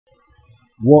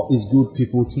What is good,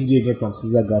 people? Tunji again from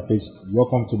Caesar Graphics.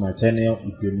 Welcome to my channel.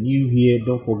 If you're new here,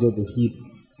 don't forget to hit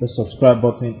the subscribe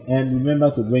button and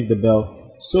remember to ring the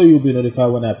bell so you'll be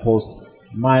notified when I post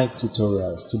my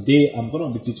tutorials. Today I'm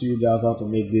going to be teaching you guys how to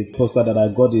make this poster that I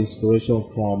got the inspiration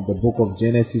from the book of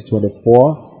Genesis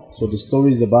 24. So the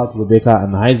story is about Rebecca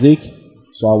and Isaac.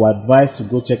 So I would advise to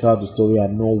go check out the story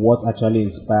and know what actually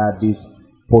inspired this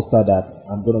poster that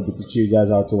I'm going to be teaching you guys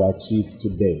how to achieve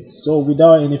today. So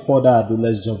without any further ado,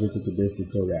 let's jump into today's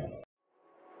tutorial.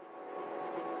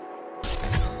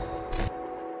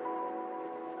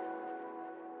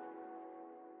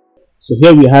 So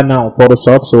here we are now on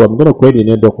Photoshop. So I'm going to create a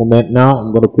new document now.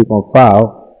 I'm going to click on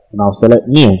File and I'll select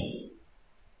New.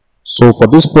 So for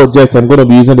this project, I'm going to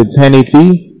be using the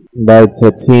 1080 by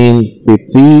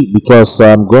 1350 because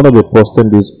I'm going to be posting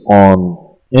this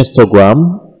on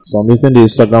Instagram. So I'm using the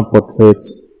Instagram portrait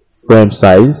frame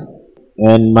size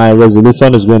and my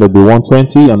resolution is going to be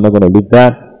 120. I'm not going to leave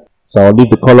that. So I'll leave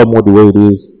the color mode the way it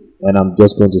is and I'm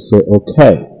just going to say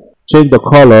OK. Change the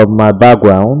color of my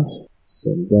background. So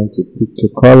I'm going to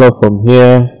pick a color from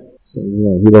here. So I'm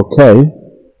going to hit OK.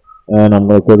 And I'm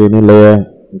going to create a new layer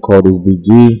and call this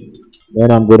BG. Then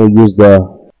I'm going to use the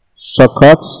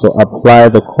shortcuts to apply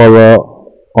the color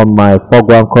on my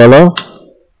foreground color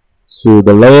to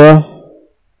the layer.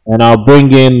 And I'll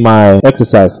bring in my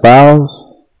exercise files.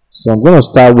 So I'm going to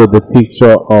start with the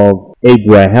picture of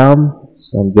Abraham.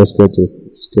 So I'm just going to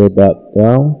scale that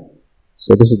down.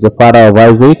 So this is the father of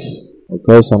Isaac.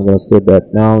 Okay, so I'm going to scale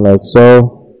that down like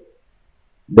so.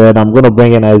 Then I'm going to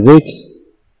bring in Isaac,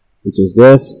 which is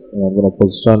this. And I'm going to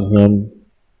position him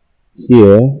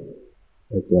here.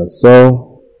 Like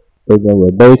so. Bring in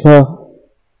Rebecca.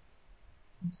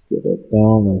 Scale that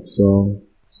down like so.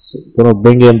 So I'm going to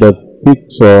bring in the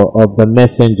picture of the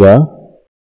messenger.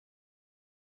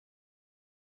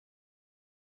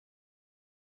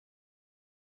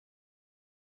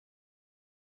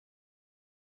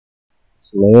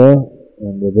 This layer,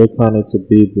 and the Rebecca needs to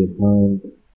be behind.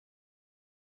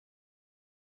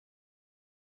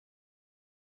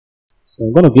 So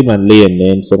I'm going to give my layer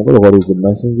name. So I'm going to call it the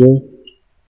messenger.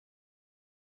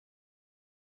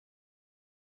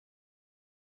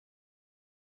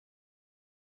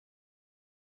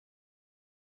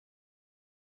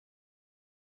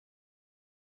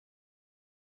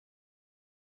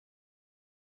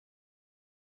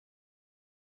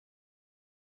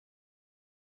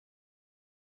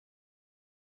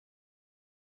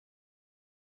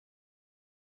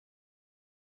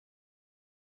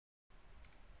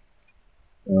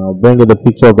 And I'll bring in the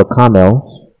picture of the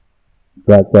camels.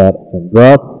 Drag that and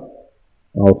drop.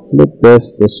 I'll flip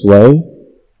this way.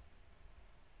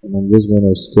 And I'm just going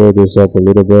to scale this up a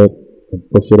little bit and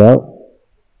push it out.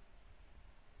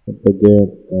 Up again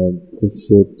and push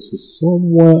it to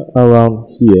somewhere around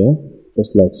here.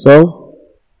 Just like so.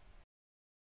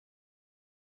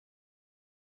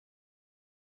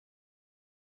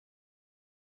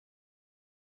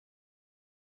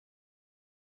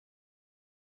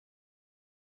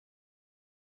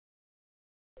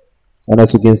 And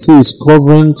as you can see, it's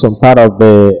covering some part of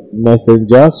the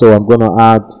messenger. So I'm going to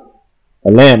add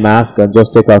a layer mask and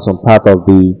just take out some part of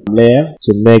the layer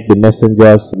to make the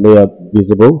messenger's layer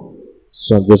visible.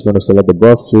 So I'm just going to select the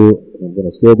brush tool. I'm going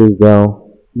to scale this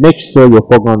down. Make sure your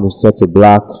foreground is set to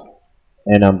black.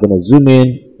 And I'm going to zoom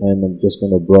in and I'm just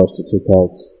going to brush to take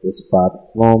out this part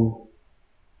from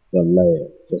the layer.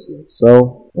 Just like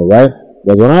so. Alright.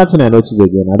 There's another thing I noticed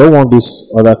again. I don't want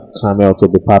this other camel to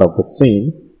be part of the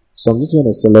scene. So I'm just going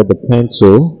to select the pen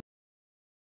tool.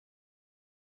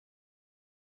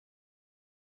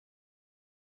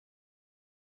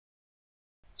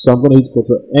 So I'm going to hit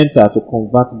Ctrl Enter to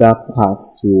convert that part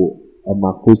to a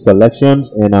macro selection.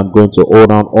 And I'm going to hold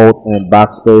down Alt and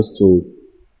Backspace to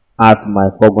add my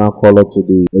foreground color to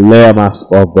the layer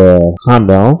mask of the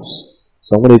camels.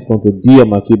 So I'm going to hit Ctrl D on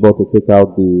my keyboard to take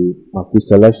out the macro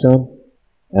selection.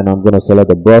 And I'm going to select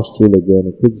the brush tool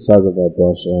again, increase the size of that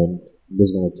brush, and I'm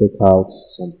just going to take out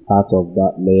some part of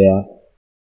that layer.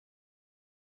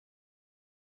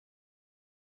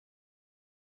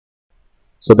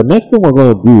 So the next thing we're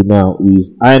going to do now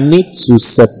is I need to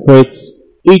separate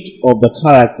each of the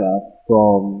character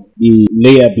from the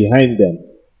layer behind them.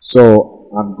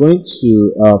 So I'm going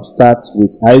to start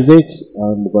with Isaac.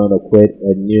 I'm going to create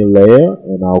a new layer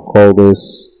and I'll call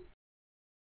this,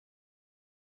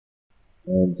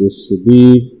 and this should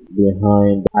be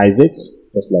behind Isaac.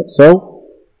 Just like so.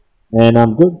 And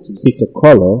I'm going to pick a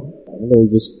color. I'm going to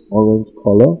use this orange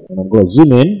color and I'm going to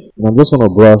zoom in and I'm just going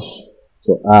to brush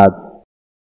to add,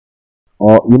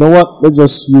 or you know what, let's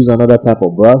just use another type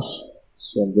of brush.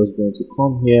 So I'm just going to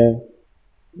come here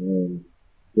and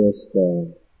just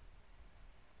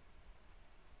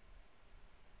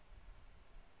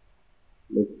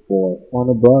look for a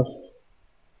funny brush.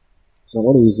 So I'm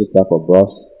going to use this type of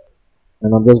brush,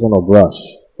 and I'm just going to brush.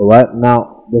 Alright,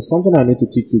 now there's something I need to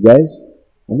teach you guys.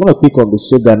 I'm going to click on the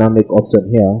shape dynamic option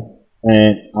here,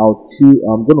 and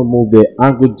I'm going to move the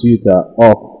angle jitter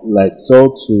up like so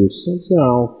to something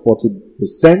around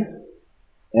 40%.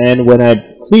 And when I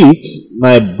click,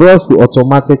 my brush will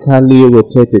automatically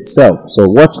rotate itself. So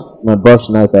watch my brush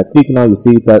now. If I click now, you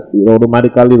see that it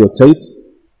automatically rotates.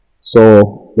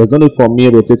 So there's no need for me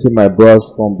rotating my brush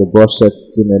from the brush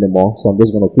setting anymore. So I'm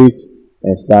just going to click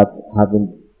and start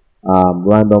having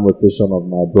random rotation of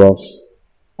my brush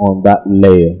on that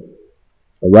layer.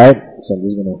 Alright, so I'm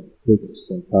just going to click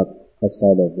some part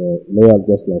outside of the layer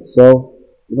just like so.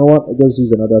 You know what, I just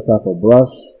use another type of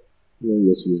brush. Let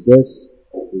me just use this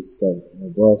my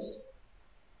brush,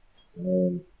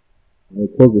 and I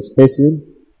close the spacing,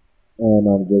 and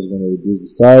I'm just going to reduce the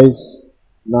size.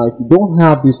 Now if you don't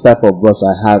have this type of brush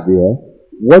I have here,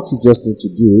 what you just need to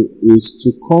do is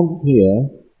to come here,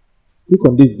 click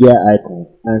on this gear icon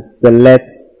and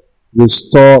select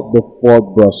restore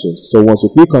default brushes. So once you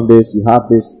click on this, you have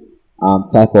this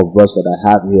type of brush that I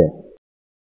have here.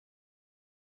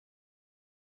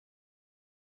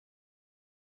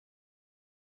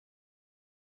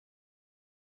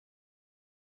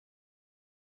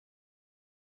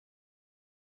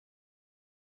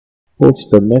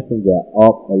 Push the messenger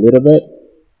up a little bit.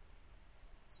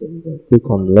 So I'm going to click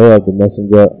on the layer of the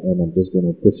messenger, and I'm just going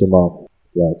to push him up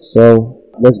like so.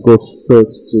 Let's go straight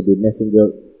to the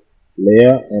messenger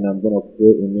layer, and I'm going to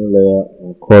create a new layer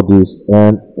and call this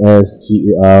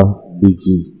NSGERBG.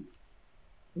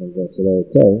 And I'm going to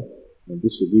select OK, and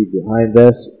this should be behind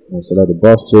us. And select the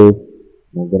brush tool.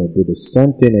 I'm going to do the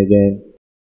same thing again.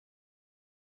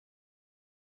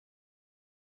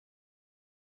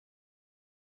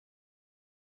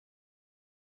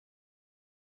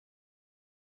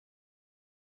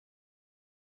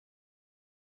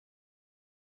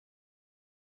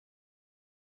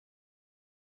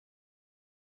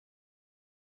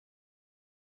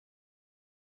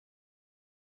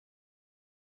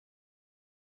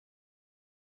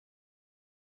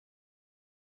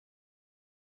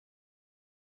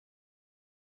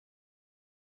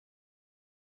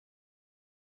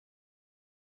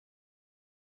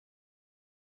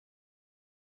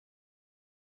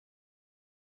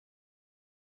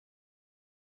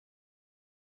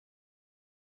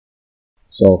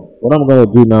 So what I'm going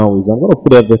to do now is I'm going to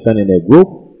put everything in a group.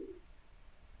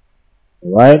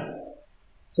 Alright,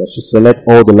 so I should select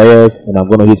all the layers, and I'm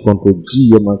going to hit Ctrl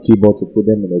G on my keyboard to put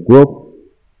them in a group.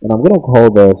 And I'm going to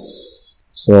call this,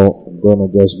 so I'm going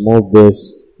to just move this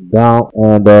down,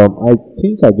 and I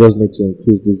think I just need to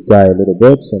increase this guy a little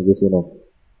bit. So I'm just going to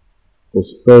go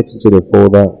straight into the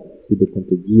folder, hit the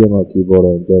Ctrl G on my keyboard,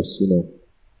 and just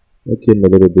make him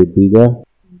a little bit bigger.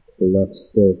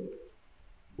 Collapse the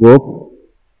group.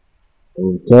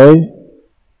 Okay,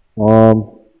 I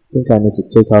think I need to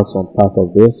take out some part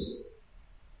of this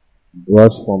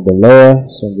brush from the layer,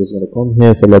 so I'm just going to come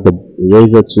here, select the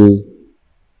eraser tool.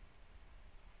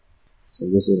 So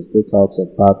I'm just going to take out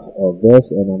some part of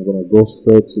this, and I'm going to go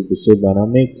straight to the shape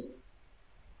dynamic,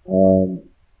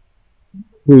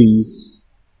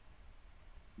 increase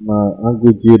my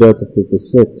angle jitter to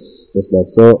 56, just like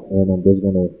so, and I'm just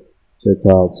going to take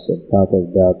out some part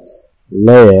of that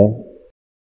layer.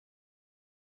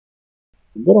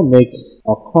 I'm going to make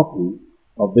a copy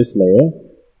of this layer,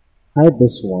 hide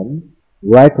this one,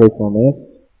 right click on it,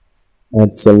 and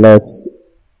select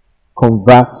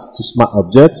Convert to Smart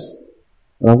Objects.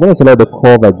 And I'm going to select the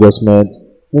curve adjustment,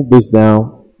 move this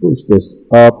down, push this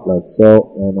up like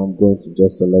so, and I'm going to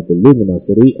just select the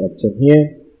luminosity option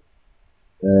here,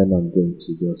 and I'm going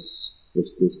to just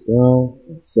push this down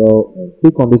like so, and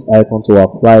click on this icon to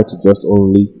apply to just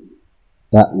only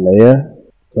that layer.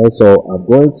 Okay, so I'm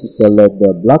going to select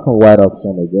the black and white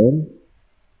option again,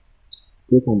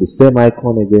 click on the same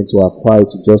icon again to apply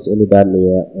to just only that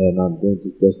layer, and I'm going to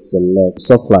just select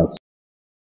soft lights.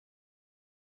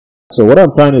 So what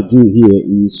I'm trying to do here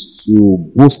is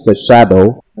to boost the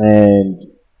shadow and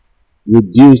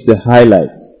reduce the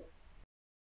highlights.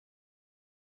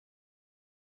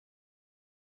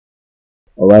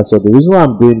 Alright, so the reason why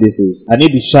I'm doing this is I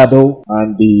need the shadow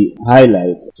and the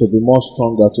highlight to be more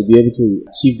stronger to be able to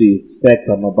achieve the effect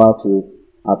I'm about to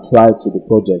apply to the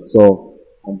project. So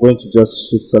I'm going to just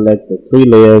shift select the 3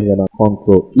 layers, and I'll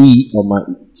Ctrl E on my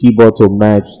keyboard to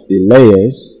match the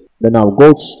layers. Then I'll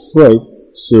go straight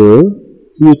to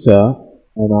filter,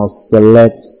 and I'll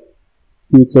select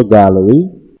filter gallery.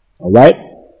 Alright,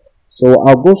 So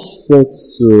I'll go straight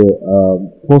to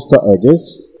poster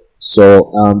edges.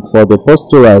 So for the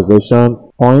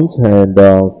posterization points and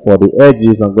for the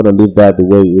edges, I'm going to leave that the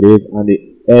way it is, and the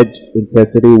edge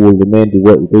intensity will remain the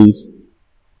way it is.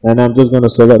 And I'm just going to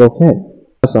select OK.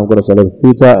 So I'm going to select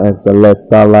filter and select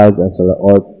stylize and select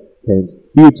oil paint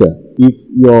filter. If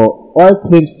your oil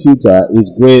paint filter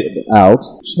is grayed out,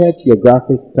 check your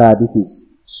graphics card if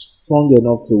it's strong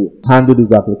enough to handle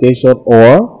this application,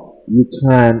 or you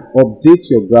can update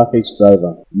your graphics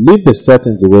driver. Leave the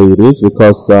settings the way it is,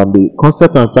 because the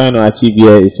concept I'm trying to achieve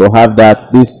here is to have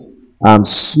this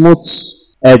smooth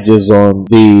edges on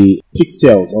the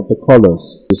pixels of the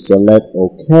colors. You select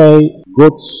OK, go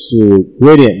to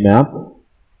gradient map,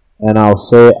 and I'll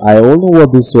say I only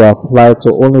want this to apply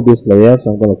to only this layer, so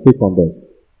I'm going to click on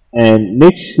this and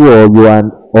make sure you are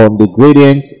on the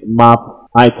gradient map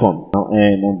icon now,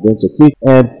 and I'm going to click.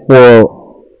 And for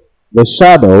the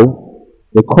shadow,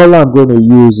 the color I'm going to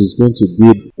use is going to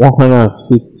be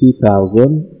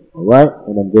 150,000. Alright,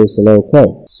 and I'm going to select OK.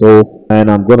 So, and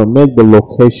I'm going to make the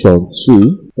location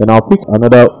 2. Then I'll pick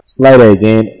another slider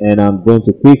again, and I'm going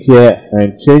to click here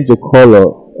and change the color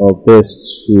of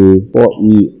this to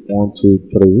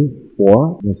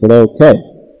 4E1234 and select OK.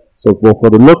 So for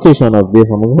the location of this,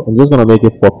 I'm just going to make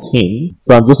it 14.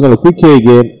 So I'm just going to click here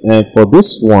again, and for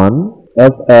this one,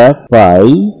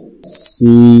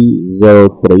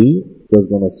 FF5C03, just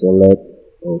going to select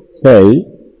OK.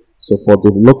 So for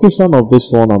the location of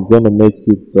this one, I'm going to make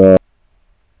it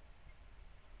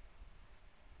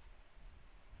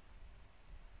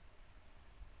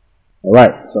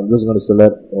alright, so I'm just going to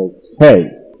select OK.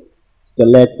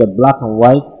 Select the black and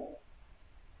white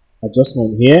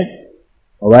adjustment here.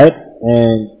 Alright,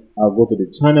 and I'll go to the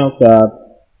channel tab,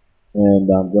 and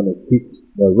I'm going to pick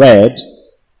the red,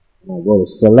 and I'll go to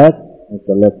select and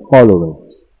select coloring.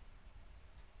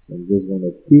 So I'm just going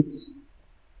to pick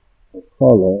a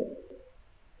color,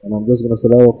 and I'm just going to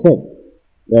select OK.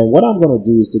 Then what I'm going to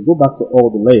do is to go back to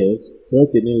all the layers,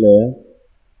 create a new layer,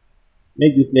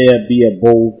 make this layer be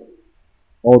above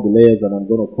all the layers, and I'm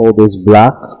going to call this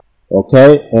black.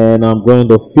 Okay, and I'm going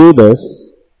to fill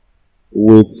this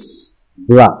with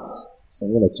black. So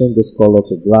I'm going to change this color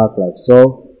to black like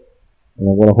so, and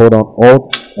I'm going to hold on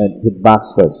Alt and hit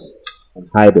backspace and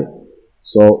hide it.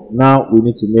 So now we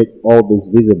need to make all this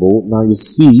visible. Now you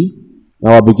see,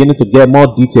 now we're beginning to get more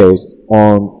details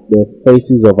on the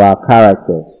faces of our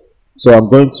characters. So I'm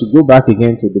going to go back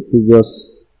again to the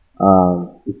previous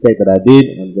effect that I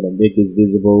did. I'm going to make this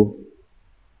visible,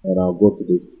 and I'll go to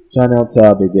the channel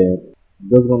tab again. I'm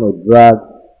just going to drag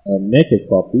and make a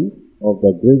copy of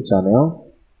the green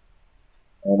channel,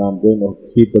 and I'm going to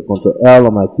hit the Ctrl L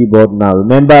on my keyboard. Now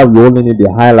remember, we only need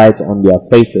the highlights on their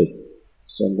faces,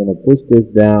 so I'm going to push this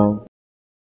down.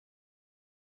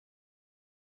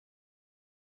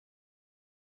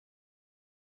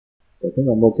 So I think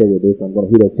I'm okay with this. I'm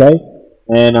going to hit OK,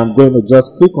 and I'm going to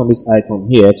just click on this icon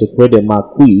here to create a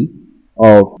marquee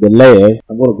of the layer.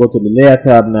 I'm going to go to the layer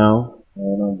tab now,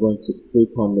 and I'm going to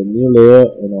click on the new layer,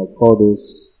 and I'll call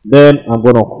this. Then I'm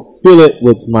going to fill it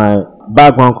with my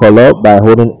background color by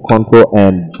holding Ctrl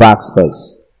and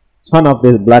backspace. Turn off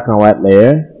this black and white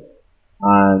layer,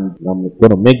 and I'm going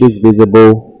to make this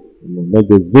visible. I'm going to make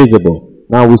this visible.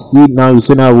 Now you see now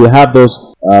we have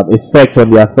those effects on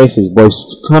their faces, but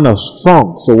it's kind of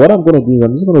strong. So what I'm going to do is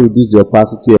I'm just going to reduce the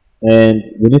opacity, and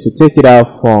we need to take it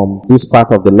out from this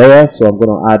part of the layer. So I'm going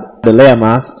to add the layer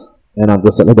mask, and I'm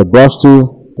going to select the brush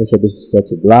tool, make sure this is set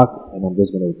to black, and I'm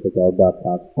just going to take out that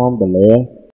part from the layer.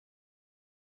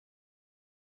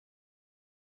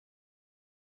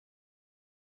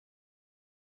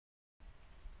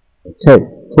 Okay,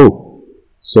 cool.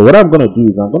 So what I'm going to do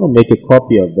is I'm going to make a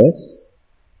copy of this.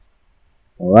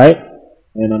 Alright,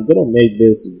 and I'm going to make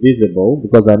this visible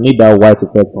because I need that white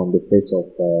effect on the face of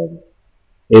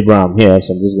Abraham here.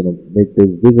 So I'm just going to make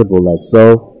this visible like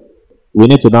so. We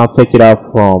need to now take it out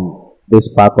from this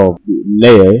part of the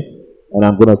layer, and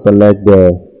I'm going to select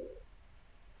the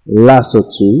lasso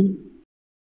tool.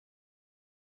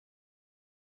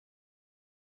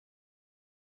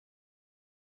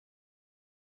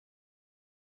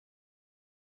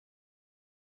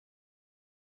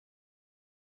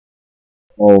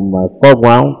 On my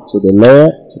foreground to the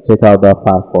layer to take out that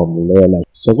part from the layer like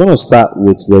so. I'm going to start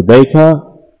with Rebecca.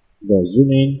 I'm going to zoom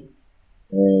in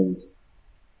and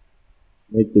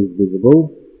make this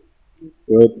visible.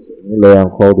 Create a new layer and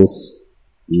call this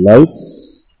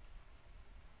lights.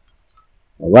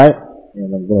 Alright,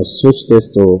 and I'm going to switch this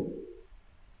to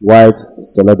white.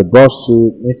 Select the brush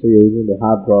tool, make sure you're using the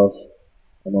hard brush,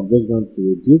 and I'm just going to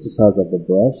reduce the size of the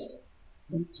brush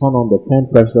and turn on the pen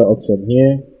pressure option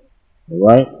here.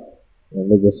 Alright, And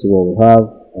let's just see what we have.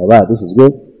 Alright, this is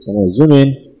good. So I'm going to zoom in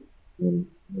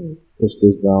and push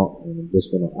this down, and I'm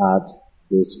just going to add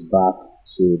this back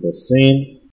to the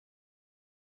scene.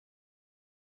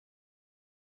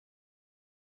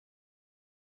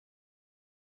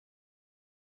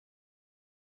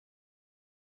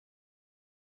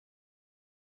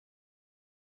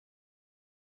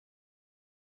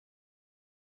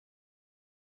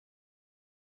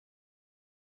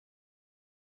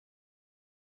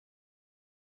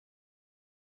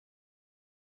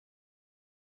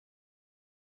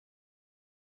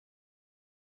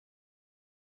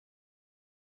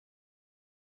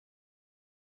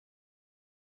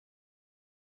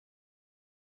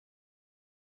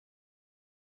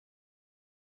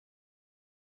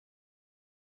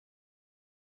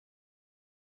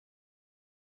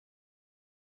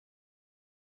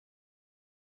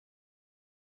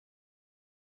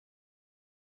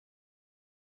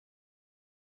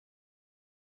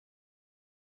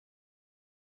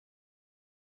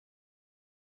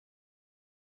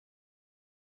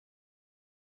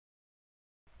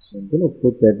 So I'm going to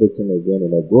put everything again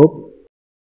in a group.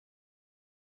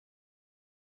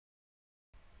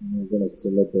 And I'm going to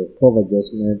select the curve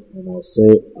adjustment, and I'll say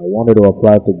I wanted to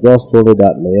apply to just only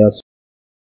that layer.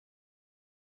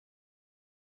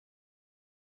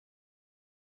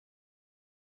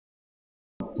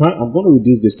 I'm going to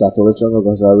reduce the saturation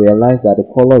because I realized that the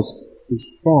color is too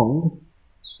strong.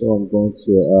 So I'm going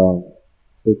to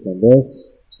click on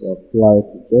this to apply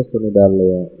to just only that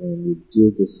layer and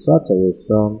reduce the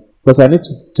saturation, because I need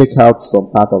to take out some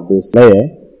part of this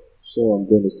layer. So I'm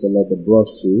going to select the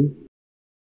brush tool.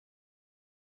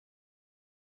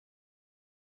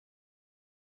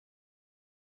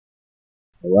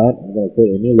 Alright, I'm going to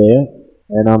create a new layer,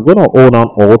 and I'm going to hold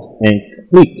on Alt and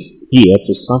click here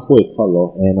to sample a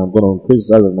color, and I'm going to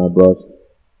increase the size of my brush,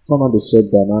 turn on the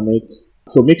shape dynamic.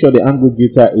 So make sure the angle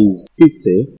jitter is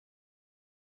 50.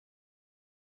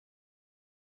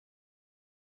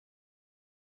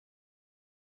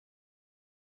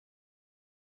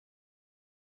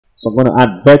 So I'm going to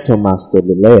add vector mask to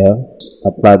the layer,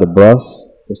 apply the brush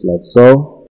just like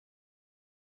so.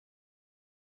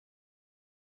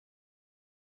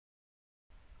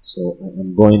 So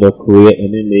I'm going to create a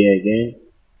new layer again.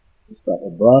 Start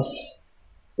a brush,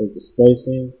 put the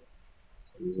spacing.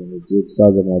 So I'm going to reduce the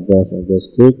size of my brush and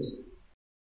just click.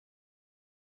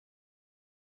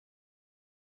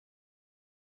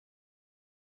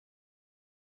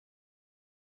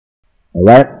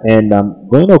 Alright, and I'm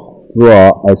going to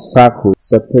draw a circle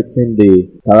separating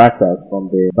the characters from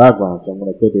the background. So I'm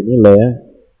going to create a new layer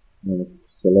and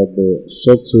select the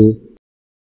shape tool.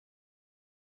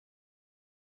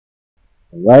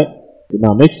 Alright, so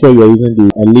now make sure you're using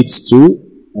the ellipse tool,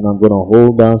 and I'm going to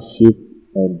hold down shift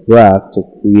and drag to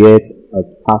create a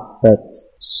perfect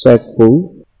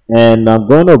circle. And I'm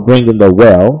going to bring in the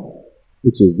well,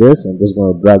 which is this. I'm just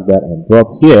going to drag that and drop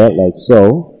here like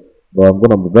so. But I'm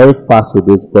going to be very fast with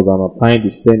it because I'm applying the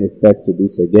same effect to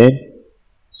this again.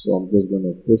 So I'm just going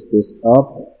to push this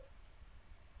up,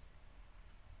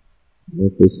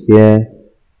 move this here.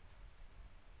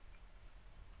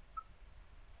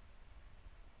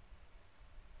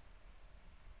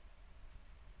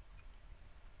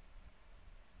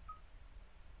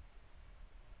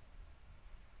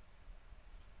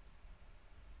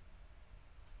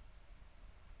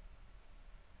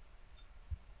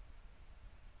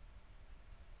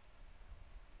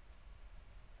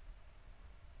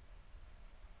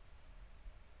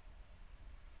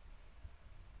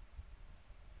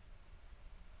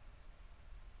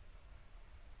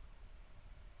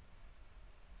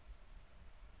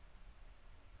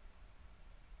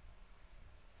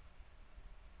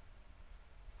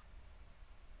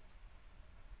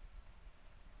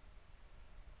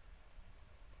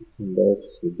 And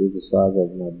let's reduce the size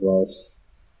of my brush.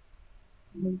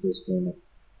 I'm just going to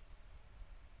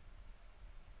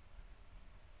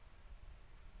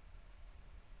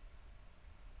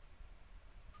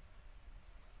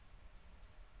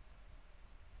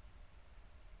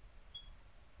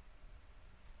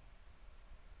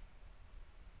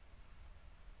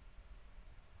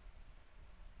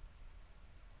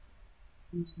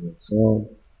use it so.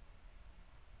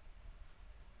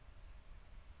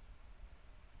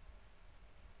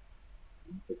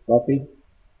 Copy.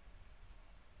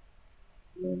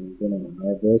 And I'm going to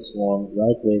hide this one,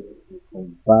 right click,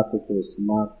 and convert it to a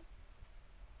smart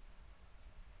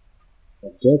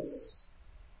objects.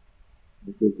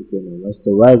 Okay, you can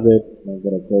rasterize it. I'm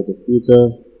going to create a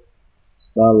filter,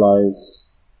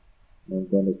 stylize. I'm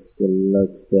going to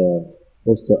select the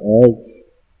poster edge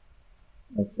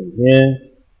option here,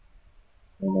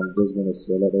 and I'm just going to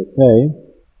select OK.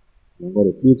 I'm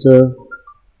going to filter,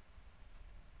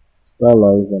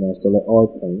 stylize, and I'll select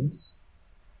all points.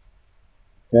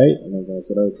 Okay, and I'm going to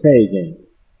select OK again.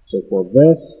 So for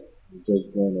this, I'm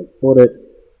just going to put it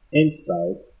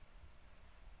inside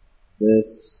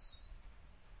this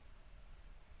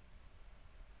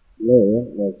layer,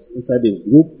 like inside the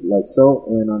group, like so,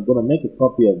 and I'm going to make a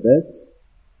copy of this,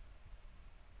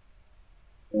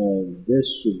 and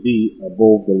this should be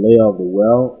above the layer of the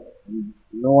well.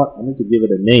 You know what, I need to give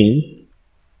it a name,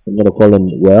 so I'm going to call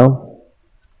it well.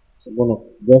 So I'm going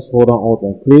to just hold on Alt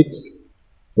and click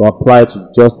to apply to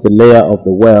just the layer of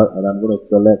the well, and I'm going to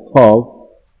select curve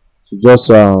to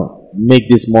just make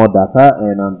this more darker,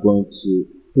 and I'm going to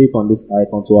click on this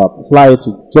icon to apply it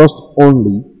to just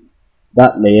only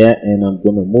that layer, and I'm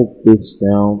going to move this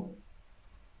down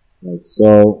like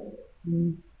so,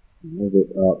 and move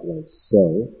it up like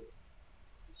so.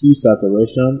 Hue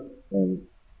saturation, and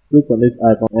click on this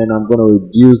icon, and I'm going to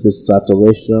reduce the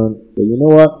saturation. But you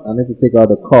know what, I need to take out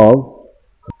the curve.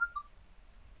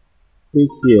 Click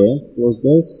here, close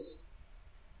this,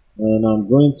 and I'm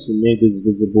going to make this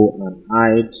visible and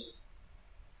hide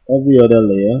every other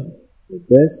layer with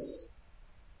this,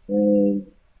 and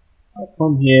I'll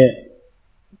come here,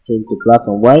 change to black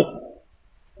and white,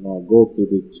 and I'll go to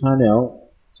the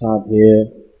channel tab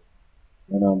here,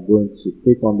 and I'm going to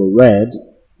click on the red,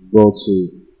 go to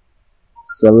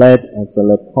select and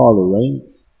select color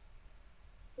range,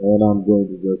 and I'm going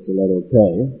to just select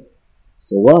OK.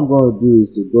 So what I'm going to do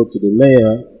is to go to the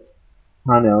layer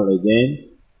panel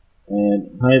again and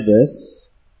hide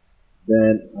this.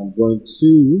 Then I'm going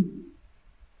to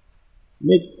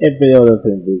make every other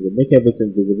thing visible, make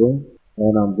everything visible,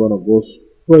 and I'm going to go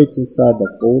straight inside the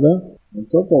folder. On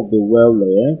top of the well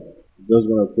layer, I'm just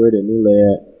going to create a new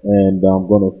layer, and I'm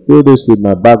going to fill this with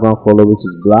my background color, which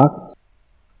is black.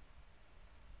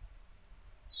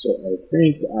 So I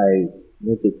think I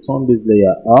need to turn this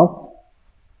layer off.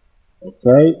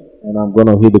 Okay, and I'm going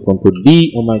to hit the Ctrl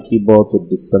D on my keyboard to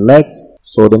deselect.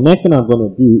 So the next thing I'm going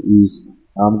to do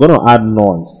is I'm going to add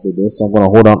noise to this. So I'm going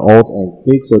to hold on Alt and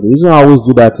click. So the reason I always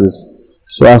do that is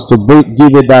so as to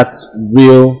give it that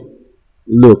real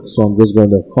look. So I'm just going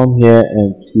to come here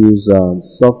and choose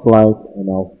soft light, and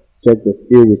I'll check the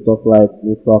fill with soft light,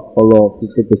 neutral color,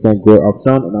 50% gray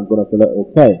option, and I'm going to select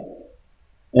OK.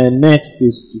 And next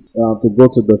is to go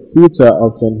to the filter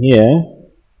option here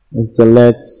and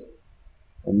select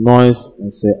noise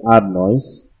and say add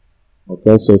noise.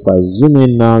 Okay, so if I zoom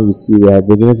in now, you see we are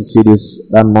beginning to see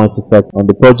that noise effect on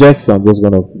the project. So I'm just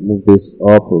going to move this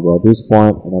up about this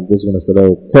point, and I'm just going to select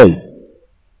OK.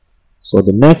 So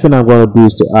the next thing I'm going to do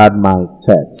is to add my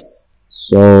text.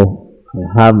 So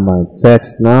I have my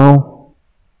text now,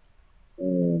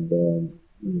 and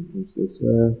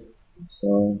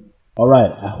so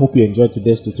alright, I hope you enjoyed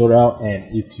today's tutorial,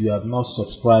 and if you have not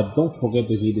subscribed, don't forget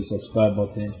to hit the subscribe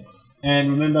button.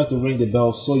 And remember to ring the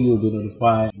bell so you'll be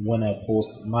notified when I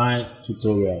post my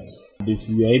tutorials. And if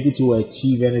you are able to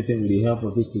achieve anything with the help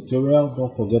of this tutorial,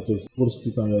 don't forget to post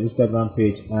it on your Instagram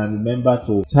page, and remember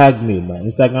to tag me. My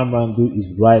Instagram handle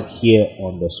is right here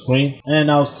on the screen, and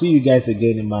I'll see you guys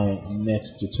again in my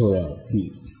next tutorial.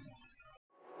 Peace.